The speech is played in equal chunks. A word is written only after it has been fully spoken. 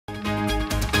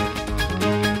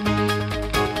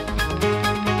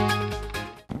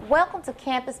Welcome to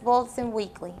Campus Bulletin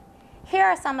Weekly. Here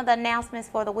are some of the announcements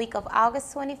for the week of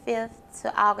August 25th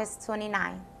to August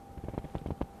 29th.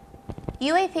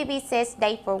 UAPB sets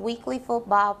date for weekly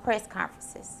football press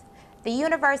conferences. The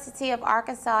University of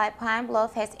Arkansas at Pine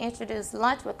Bluff has introduced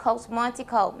Lunch with Coach Monty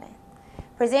Coleman,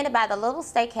 presented by the Little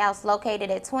Steakhouse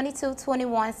located at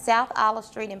 2221 South Olive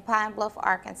Street in Pine Bluff,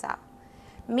 Arkansas.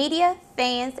 Media,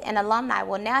 fans, and alumni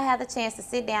will now have the chance to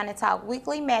sit down and talk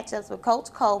weekly matchups with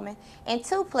Coach Coleman and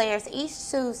two players each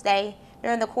Tuesday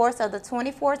during the course of the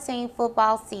 2014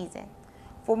 football season.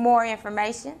 For more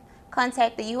information,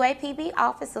 contact the UAPB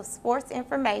Office of Sports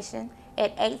Information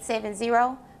at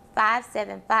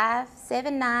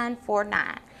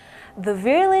 870-575-7949. The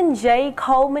Verlin J.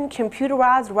 Coleman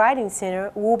Computerized Writing Center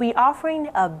will be offering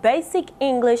a basic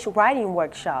English writing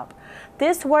workshop.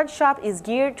 This workshop is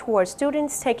geared towards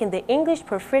students taking the English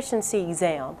proficiency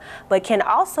exam, but can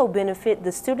also benefit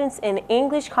the students in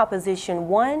English Composition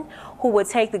 1 who will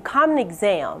take the common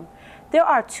exam. There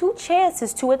are two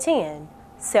chances to attend,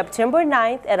 September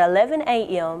 9th at 11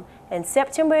 a.m. and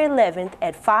September 11th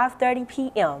at 5:30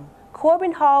 p.m.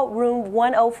 Corbin Hall, room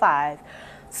 105.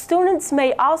 Students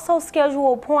may also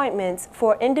schedule appointments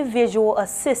for individual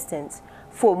assistance.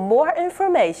 For more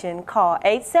information, call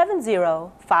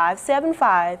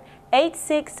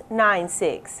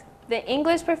 870-575-8696. The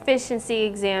English Proficiency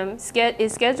Exam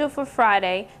is scheduled for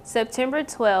Friday, September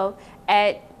 12th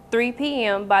at 3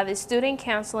 p.m. by the Student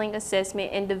Counseling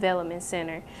Assessment and Development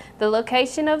Center. The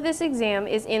location of this exam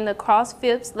is in the Cross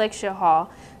Phipps Lecture Hall.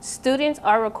 Students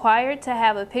are required to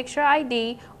have a picture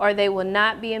ID or they will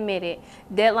not be admitted.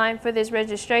 Deadline for this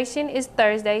registration is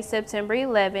Thursday, September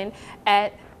 11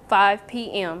 at 5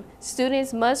 p.m.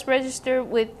 Students must register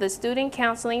with the Student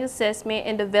Counseling Assessment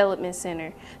and Development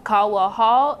Center. Caldwell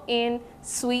Hall in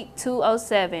Suite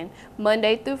 207,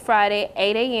 Monday through Friday,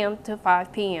 8 a.m. to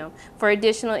 5 p.m. For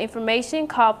additional information,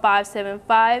 call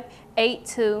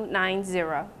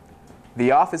 575-8290.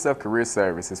 The Office of Career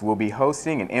Services will be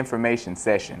hosting an information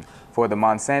session for the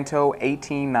Monsanto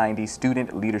 1890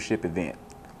 Student Leadership Event,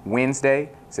 Wednesday,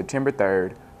 September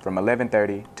 3rd from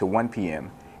 11:30 to 1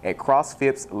 p.m. at Cross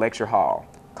Phipps Lecture Hall,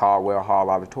 Caldwell Hall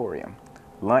Auditorium.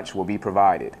 Lunch will be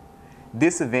provided.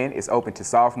 This event is open to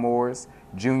sophomores,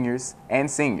 juniors,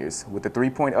 and seniors with a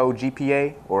 3.0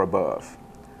 GPA or above.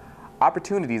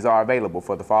 Opportunities are available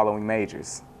for the following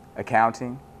majors: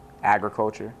 accounting,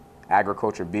 agriculture,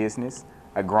 agriculture business,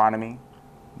 agronomy,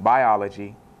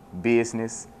 biology,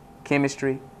 business,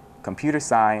 chemistry, computer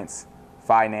science,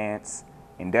 finance,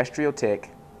 industrial tech,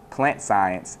 plant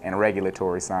science, and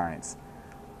regulatory science.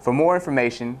 For more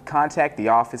information, contact the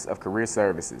Office of Career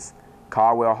Services,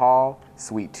 Caldwell Hall,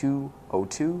 Suite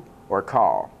 202, or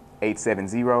call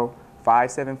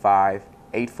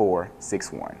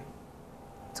 870-575-8461.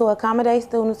 To accommodate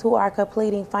students who are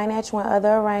completing financial and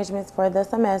other arrangements for the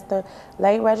semester,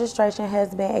 late registration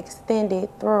has been extended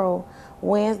through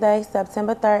Wednesday,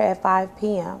 September 3rd at 5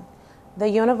 p.m. The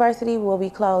university will be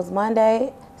closed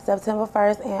Monday, September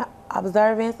 1st in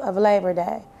observance of Labor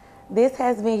Day. This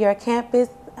has been your campus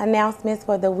announcements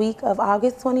for the week of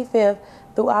August 25th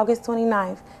through August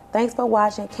 29th. Thanks for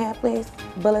watching Campus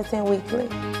Bulletin Weekly.